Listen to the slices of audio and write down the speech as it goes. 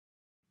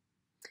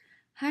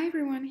Hi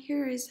everyone,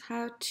 here is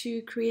how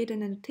to create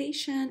an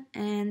annotation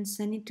and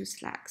send it to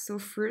Slack. So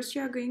first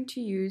you are going to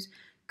use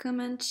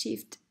Cmd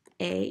Shift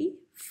A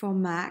for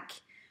Mac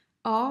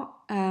or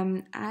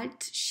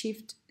Alt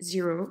Shift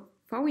 0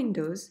 for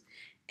Windows,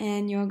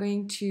 and you're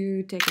going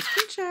to take a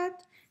screenshot.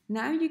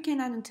 Now you can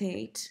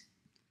annotate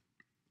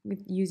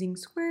with using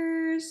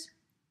squares,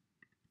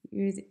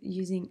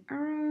 using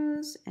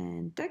arrows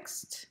and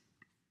text.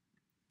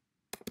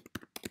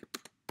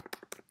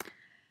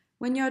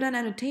 When you're done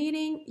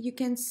annotating, you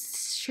can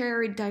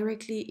share it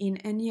directly in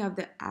any of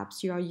the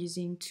apps you are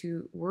using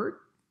to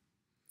work.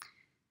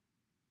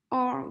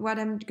 Or what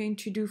I'm going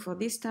to do for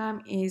this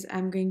time is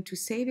I'm going to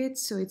save it.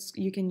 So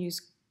you can use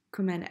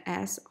Command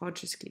S or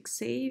just click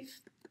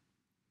Save.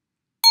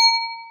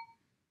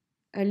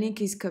 A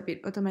link is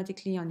copied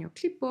automatically on your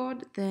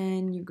clipboard.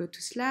 Then you go to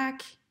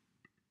Slack,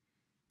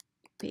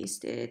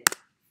 paste it,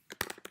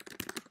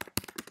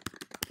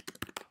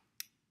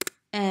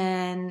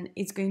 and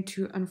it's going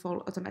to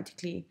unfold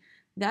automatically.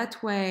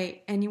 That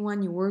way,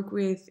 anyone you work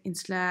with in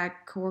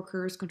Slack,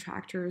 coworkers,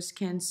 contractors,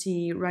 can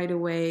see right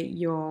away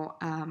your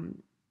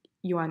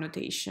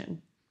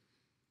annotation.